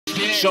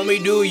Show me,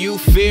 do you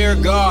fear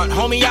God?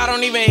 Homie, I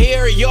don't even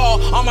hear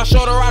y'all. On my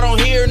shoulder, I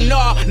don't hear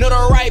nah. Know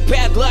the right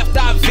path, left,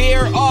 I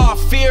veer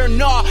off. Fear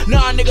nah,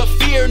 nah, nigga,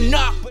 fear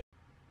not.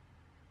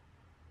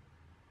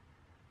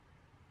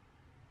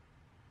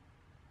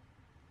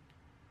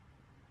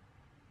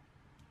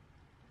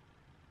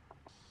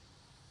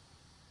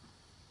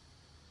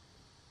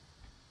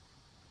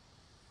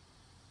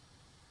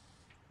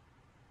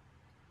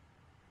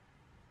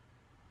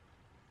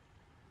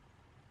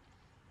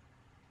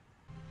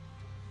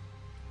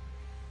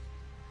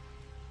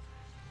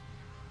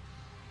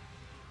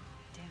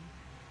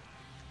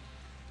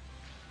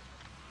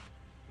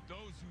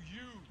 Those who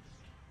use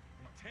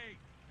and take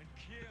and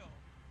kill.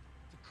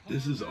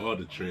 This is all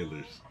the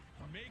trailers.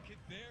 Make it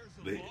theirs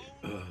They,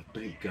 alone.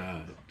 thank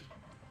God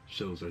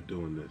shows are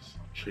doing this.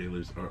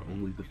 Trailers are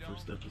only the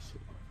first episode.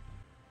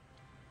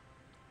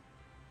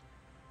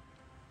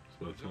 That's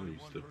what I tell you,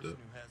 stepped up.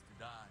 Who has to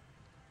die.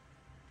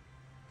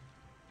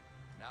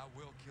 And I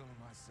will kill him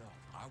myself.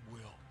 I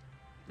will.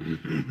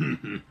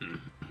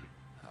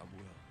 I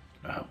will.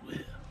 I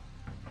will.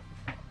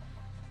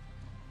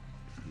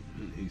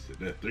 He said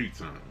that 3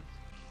 times.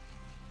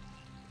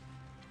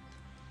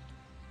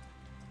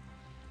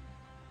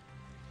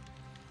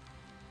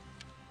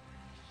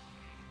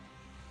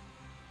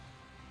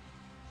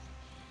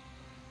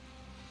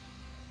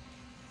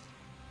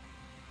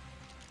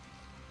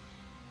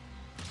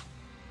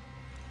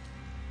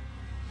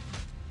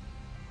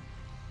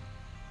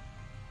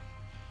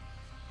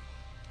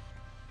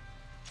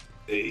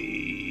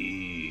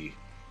 Hey.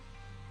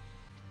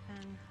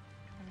 10,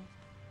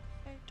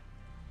 28.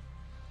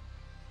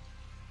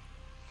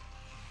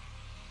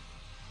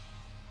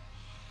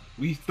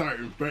 We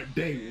starting for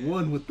day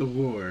 1 with the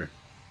war.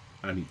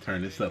 I need to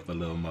turn this up a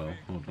little more.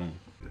 Hold on.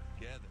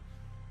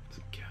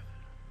 Together.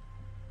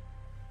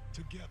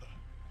 Together.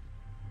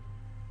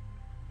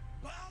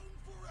 Bound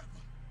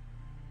forever.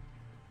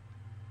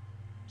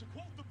 To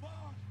quote the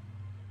bard,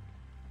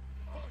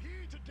 for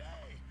he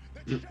today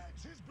that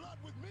sheds his blood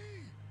with me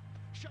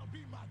shall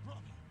be my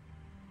brother.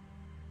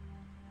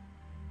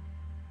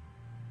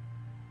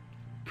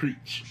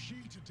 Preach. She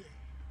today,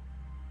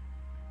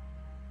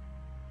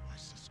 my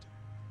sister.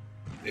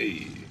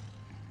 Hey.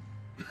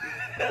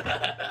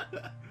 I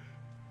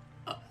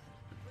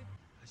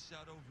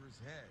shot over his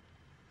head.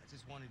 I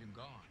just wanted him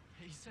gone.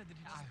 He said that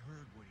I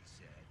heard what he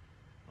said.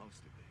 Most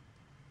of it.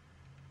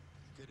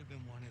 Could have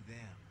been one of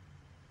them.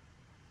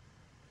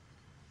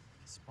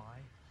 a spy.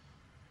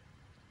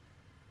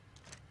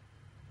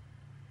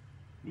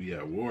 We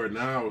at war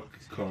now,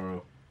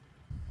 Carl.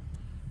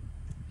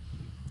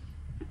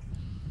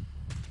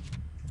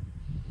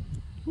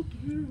 What the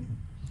hell?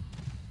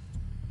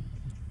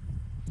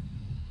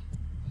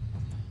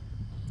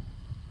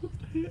 What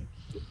the hell?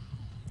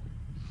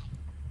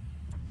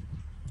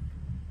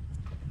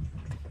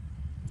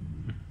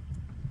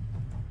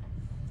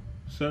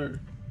 Sir.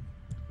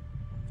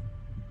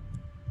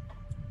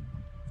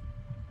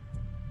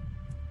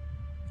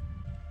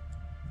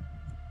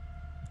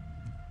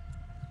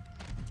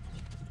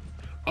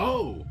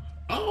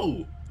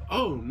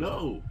 Oh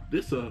no.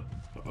 This oh,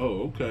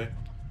 okay.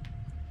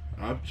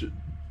 I'm just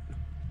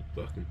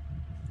fucking.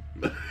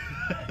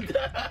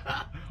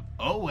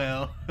 Oh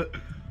well.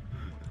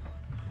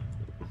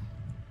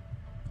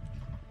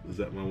 Is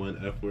that my one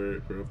F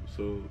word per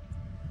episode?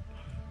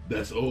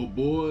 That's old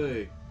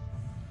boy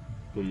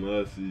from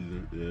last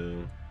season,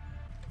 yeah.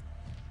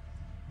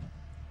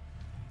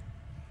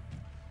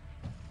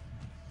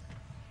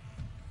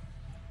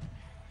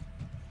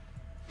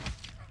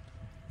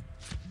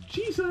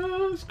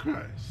 Jesus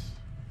Christ.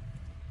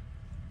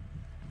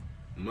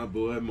 My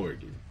boy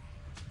Morgan.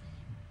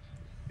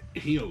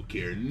 He don't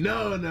care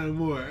no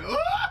more. Oh,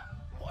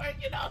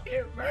 Morgan out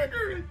here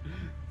murdering.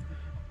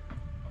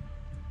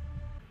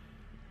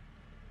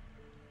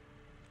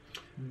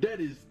 That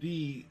is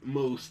the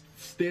most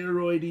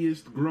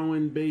steroidiest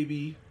growing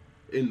baby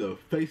in the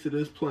face of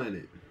this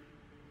planet.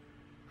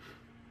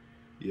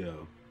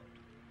 Yo,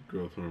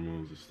 growth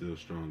hormones are still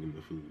strong in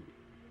the food.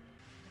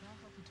 But I'll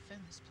help you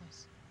defend this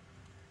place.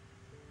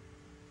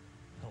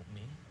 Help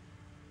me?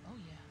 Oh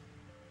yeah.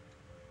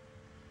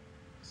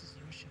 This is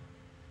your show.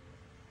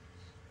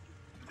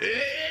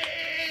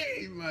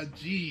 Hey, my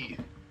G.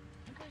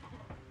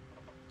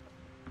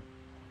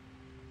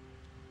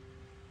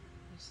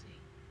 We'll see.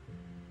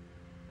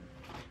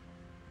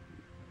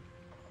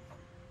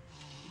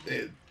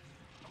 And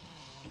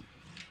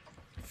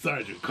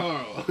Sergeant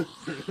Carl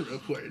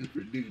reporting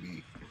for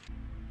duty.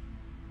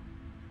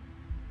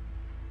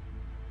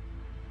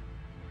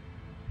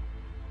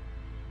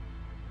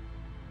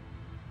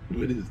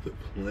 What is the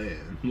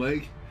plan?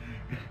 Like,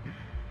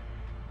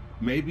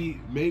 maybe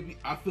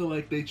I feel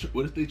like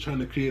what if they trying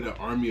to create an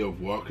army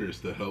of walkers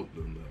to help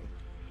them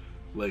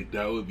though? Like,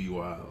 that would be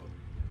wild.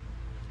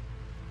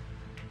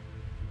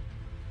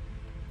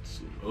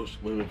 Some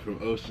women from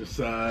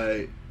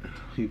Oceanside,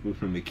 people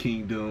from the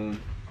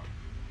Kingdom,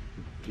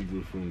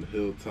 people from the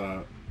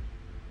Hilltop,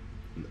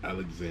 and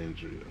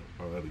Alexandria,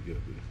 all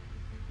together.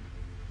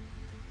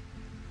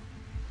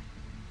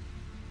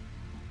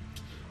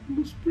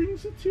 Almost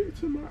brings a tear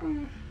to my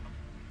eye.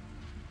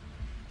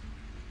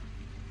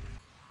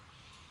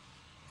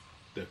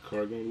 That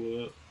car gonna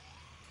blow up?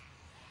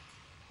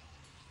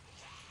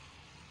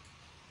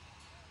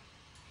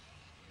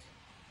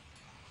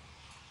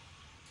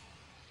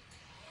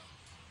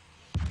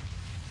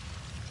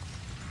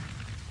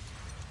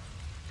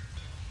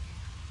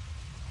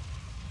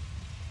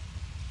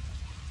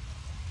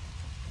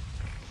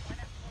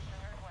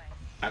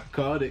 I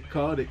called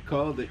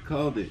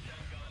it.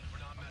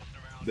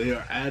 They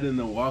are adding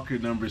the Walker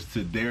numbers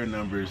to their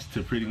numbers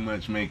to pretty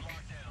much make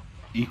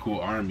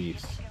equal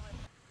armies.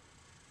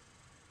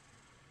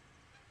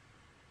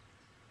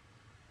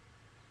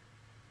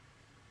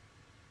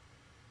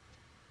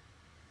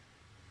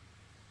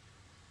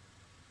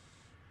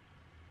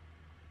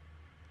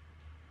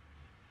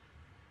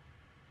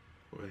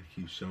 Why I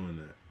keep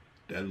showing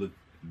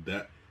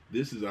that?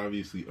 This is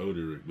obviously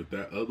Oderic, but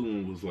that other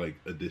one was like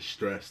a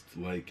distressed,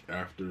 like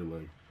after,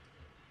 like,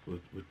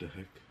 what the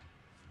heck?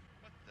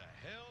 What the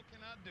hell can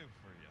I do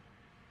for you?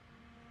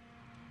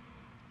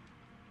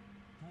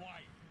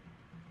 Dwight.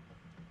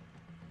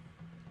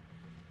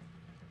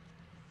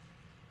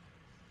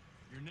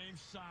 Your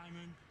name's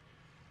Simon.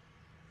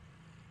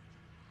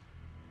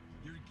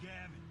 You're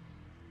Gavin.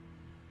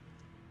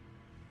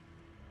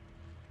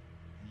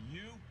 And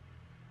you?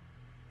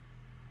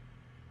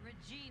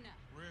 Regina.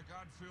 Rick,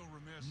 I'd feel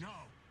remiss.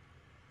 No.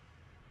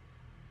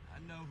 I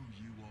know who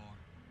you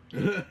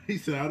are. He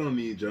said, I don't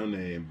need your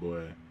name, boy.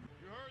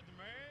 You heard the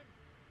man.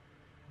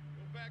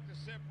 Go back to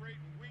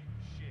separating wheat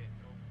and shit,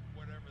 or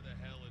whatever the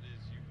hell it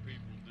is you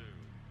people do.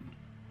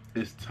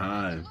 It's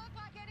time. Doesn't look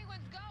like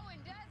anyone's going,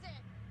 does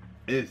it?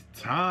 It's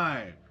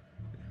time.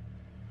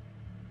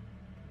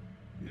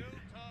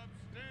 Hilltop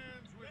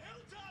stands with... The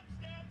hilltop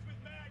stands with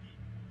Maggie.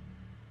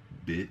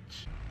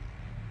 Bitch.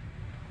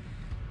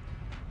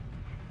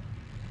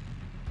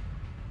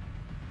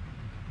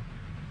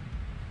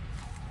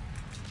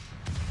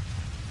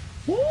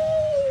 Woo!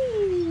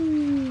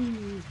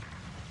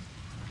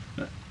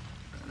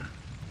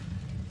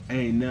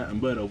 Ain't nothing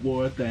but a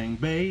war thing,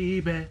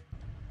 baby.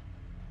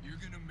 You're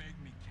gonna make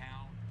me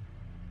count?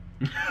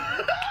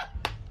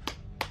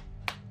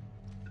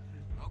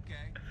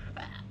 Okay.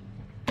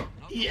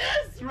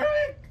 Yes,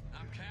 Rick.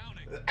 I'm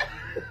counting.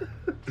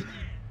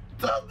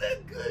 Talk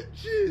that good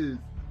shit.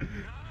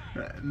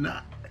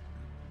 Nah.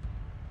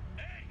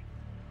 8,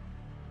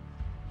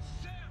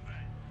 7.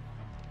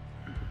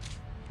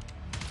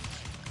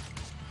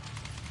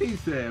 He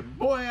said,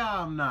 boy,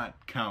 I'm not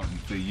counting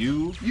for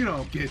you. You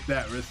don't get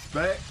that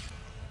respect.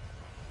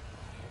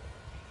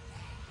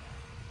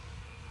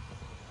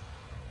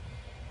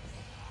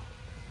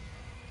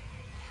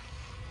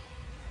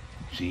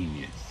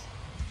 Genius.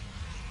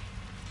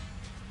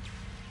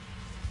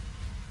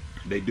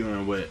 They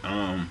doing what,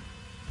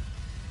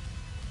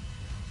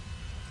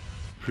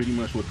 pretty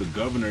much what the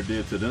governor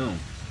did to them.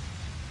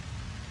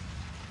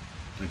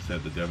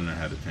 Except the governor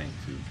had a tank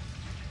too.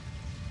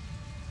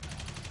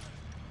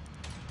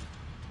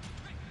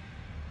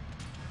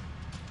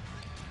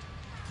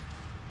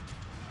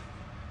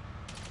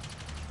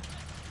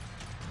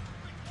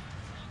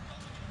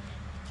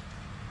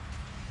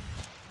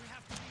 We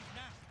have to leave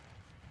now.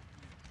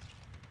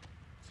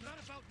 It's not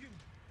about you,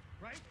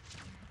 right?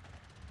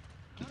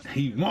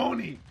 He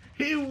want him.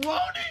 He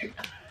want him.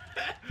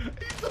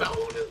 He said, I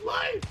want his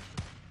life.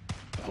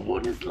 I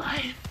want his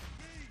life.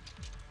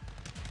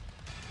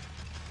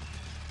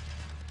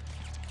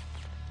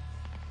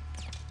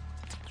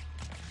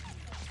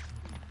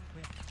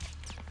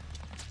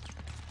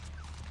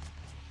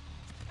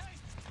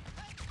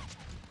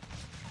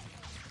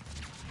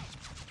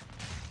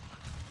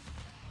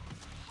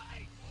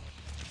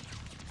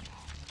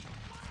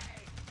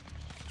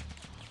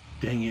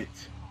 Dang it.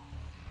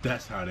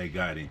 That's how they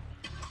got him.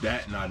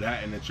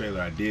 That in the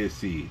trailer I did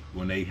see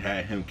when they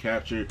had him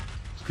captured.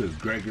 It's because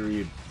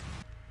Gregory.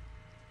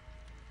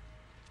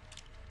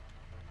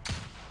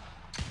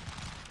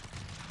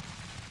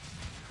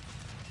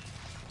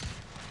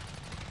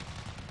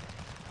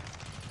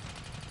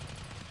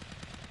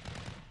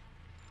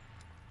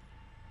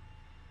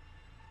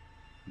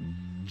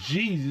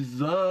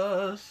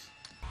 Jesus.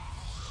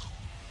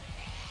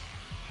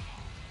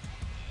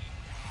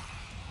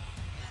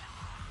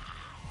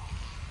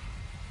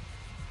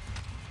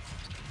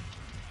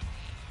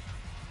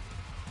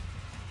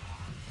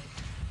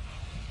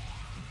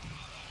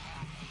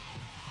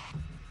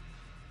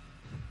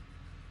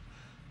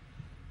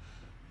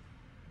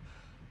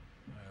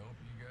 I hope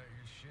you got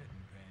your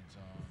shitting pants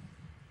on.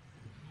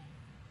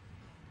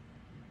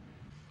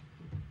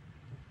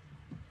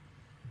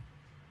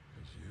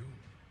 Cause you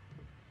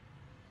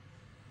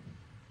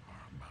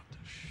are about to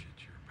shit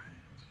your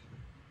pants.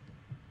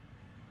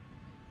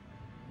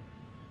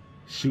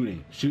 Shoot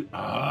him. Shoot.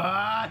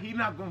 Ah, he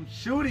not gonna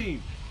shoot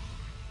him.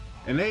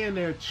 And they in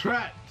there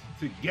trapped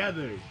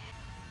together.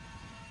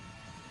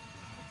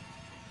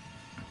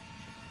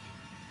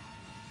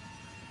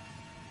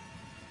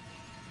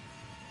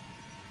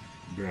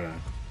 Bruh.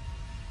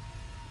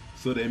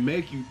 So they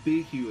make you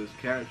think he was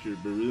captured,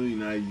 but really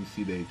now you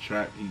see they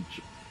trapped.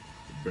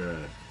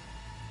 Bruh.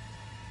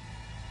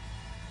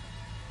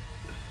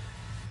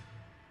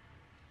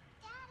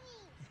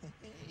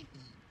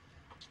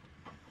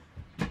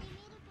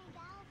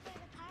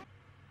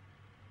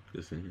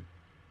 Listen,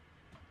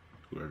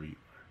 whoever you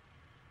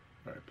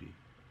are, R.I.P.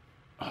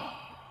 Oh,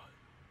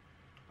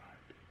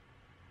 R.I.P.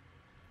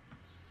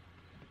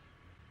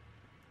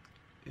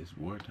 It's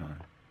wartime.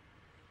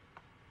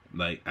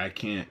 Like, I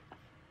can't.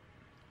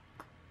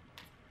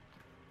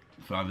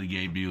 Father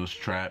Gabriel's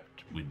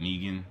trapped with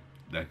Negan.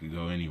 That could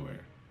go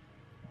anywhere.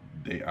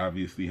 They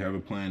obviously have a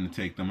plan to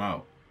take them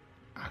out.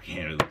 I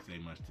can't really say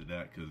much to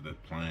that because the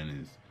plan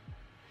is.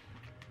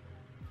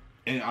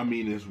 And I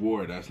mean, it's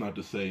war. That's not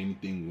to say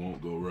anything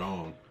won't go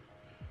wrong.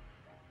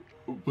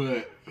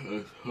 But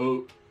let's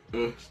hope.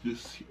 Let's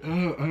just.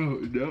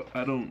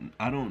 I don't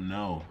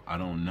know. I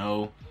don't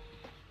know.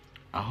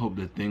 I hope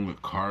the thing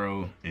with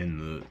Carl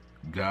and the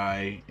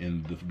guy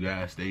in the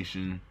gas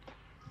station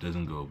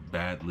doesn't go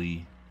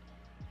badly.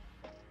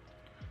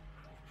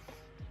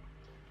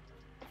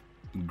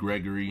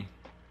 Gregory.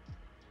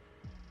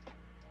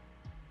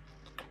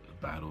 The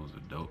battles are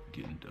dope,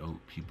 getting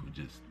dope. People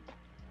just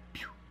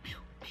pew, pew,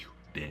 pew,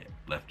 dead,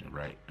 left and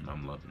right, and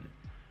I'm loving it.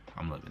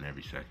 I'm loving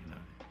every second of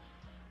it.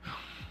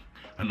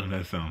 I know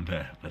that sounds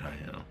bad, but I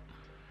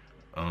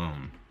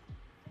am.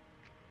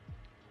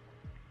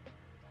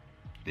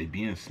 They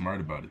being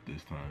smart about it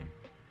this time.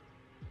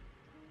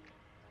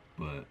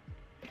 But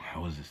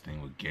how is this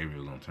thing with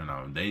Gabriel gonna turn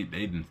out? They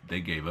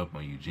gave up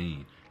on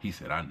Eugene. He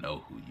said, "I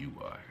know who you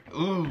are."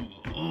 Ooh,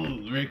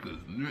 Rick was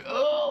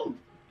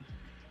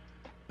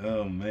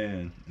oh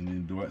man. And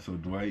then Dwight. So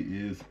Dwight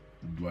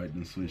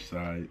done switched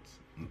sides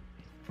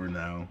for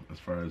now, as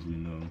far as we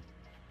know.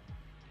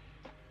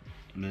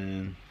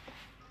 Man.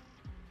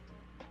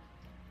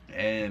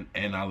 And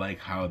I like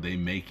how they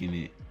making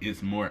it.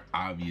 It's more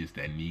obvious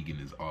that Negan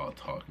is all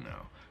talk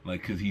now.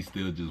 Like, cause he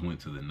still just went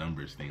to the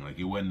numbers thing. Like,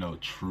 it wasn't no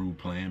true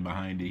plan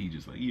behind it. He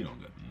just like, you don't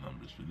got the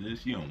numbers for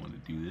this. You don't want to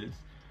do this.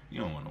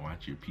 You don't want to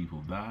watch your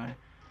people die.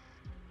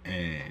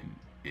 And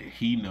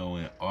he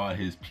knowing all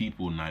his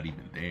people not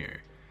even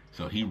there.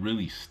 So he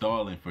really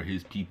stalling for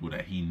his people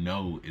that he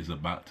know is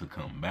about to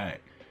come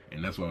back.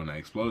 And that's why when that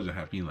explosion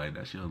happened, he like,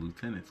 that's your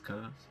lieutenants, cuz.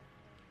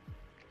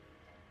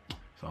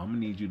 So I'm gonna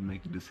need you to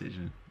make a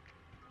decision.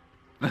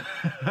 You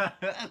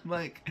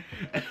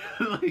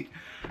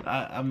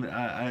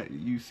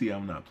see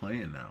I'm not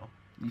playing now.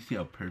 You see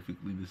how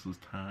perfectly this was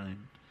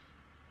timed.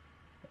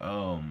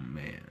 Oh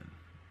man.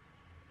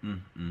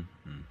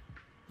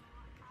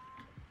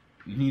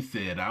 He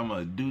said, "I'm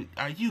gonna do.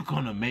 Are you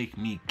gonna make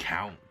me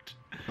count?"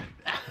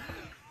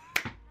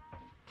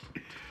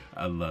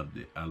 I loved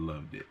it. I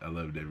loved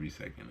every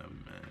second of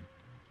it, man.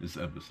 This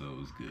episode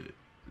was good.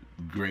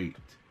 Great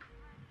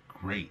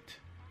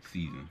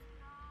season.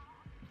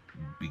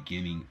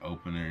 Beginning,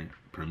 opener,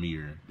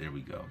 premiere. There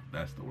we go.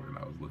 That's the word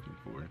I was looking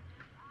for.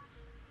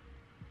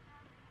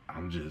 I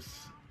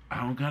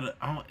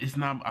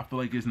feel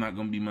like it's not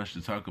gonna be much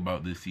to talk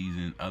about this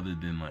season other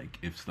than like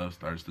if stuff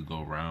starts to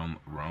go wrong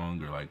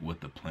or like what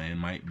the plan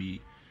might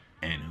be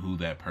and who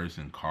that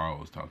person Carl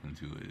was talking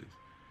to is.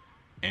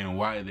 And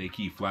why they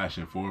keep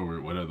flashing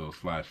forward. What are those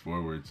flash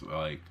forwards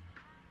like?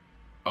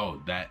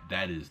 Oh, that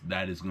is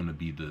gonna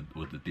be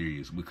what the theory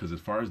is. Because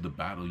as far as the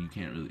battle, you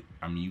can't really,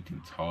 I mean, you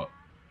can talk,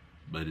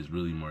 but it's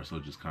really more so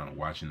just kind of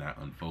watching that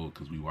unfold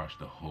because we watched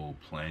the whole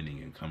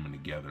planning and coming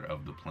together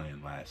of the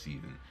plan last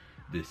season.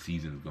 This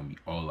season is gonna be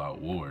all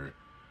out war,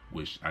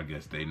 which I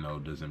guess they know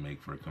doesn't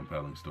make for a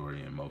compelling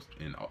story in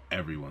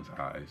everyone's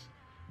eyes,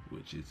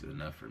 which is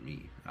enough for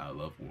me. I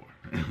love war,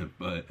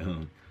 but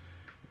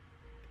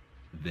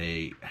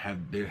they're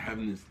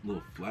having this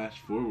little flash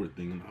forward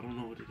thing, and I don't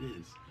know what it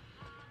is.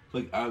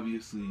 Like,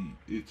 obviously,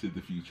 it's in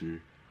the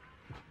future.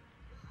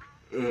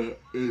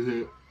 Is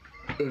it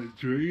a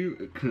dream?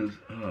 Because,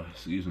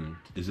 excuse me.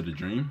 Is it a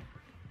dream?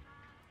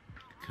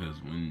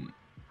 Because when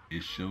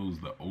it shows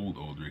the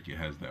old Rick, it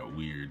has that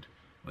weird,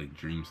 like,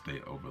 dream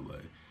state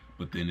overlay.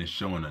 But then it's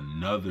showing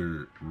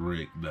another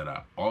Rick that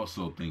I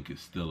also think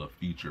is still a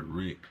future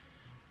Rick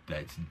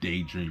that's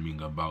daydreaming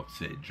about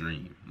said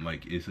dream.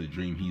 Like, it's a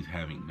dream he's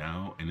having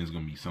now, and it's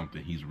going to be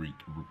something he's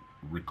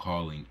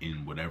recalling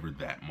in whatever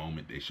that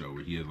moment they show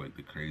where he has like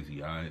the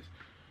crazy eyes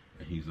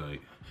and he's like,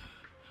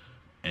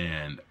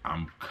 and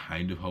I'm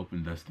kind of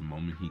hoping that's the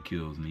moment he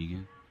kills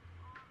Negan.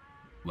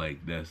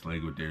 Like, that's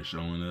like what they're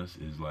showing us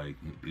is like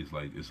it's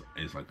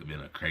like been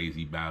a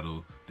crazy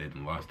battle. They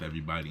done lost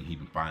everybody and he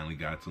done finally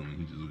got to him and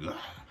he just like,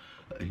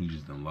 and he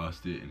just done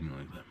lost it and he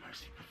like, let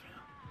mercy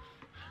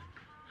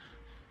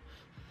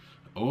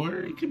prevail. Or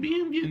it could be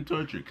him getting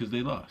tortured because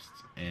they lost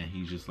and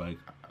he's just like,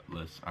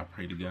 I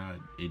pray to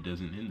God it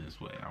doesn't end this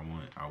way. I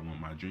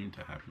want my dream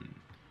to happen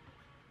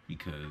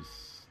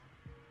because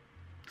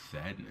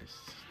sadness.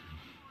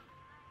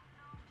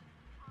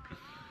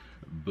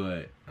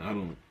 But I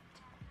don't.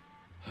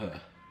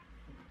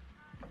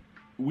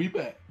 We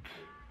back.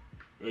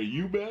 Are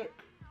you back?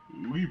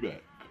 We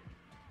back.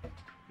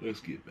 Let's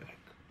get back.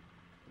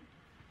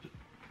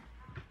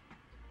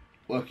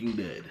 Walking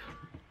Dead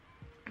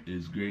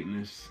is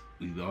greatness.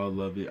 We all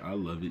love it. I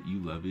love it. You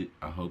love it.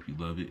 I hope you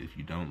love it. If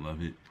you don't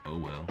love it, oh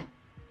well.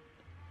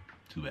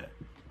 Too bad.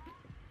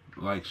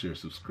 Like, share,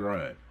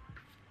 subscribe.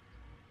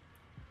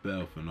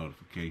 Bell for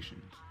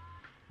notifications.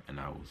 And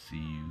I will see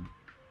you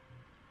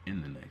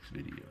in the next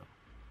video.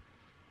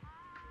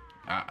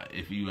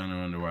 If you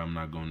wonder why I'm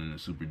not going into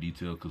super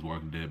detail, because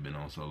Walking Dead been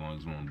on so long,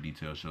 it's one of the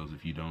detail shows.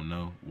 If you don't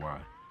know, why?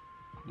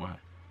 Why?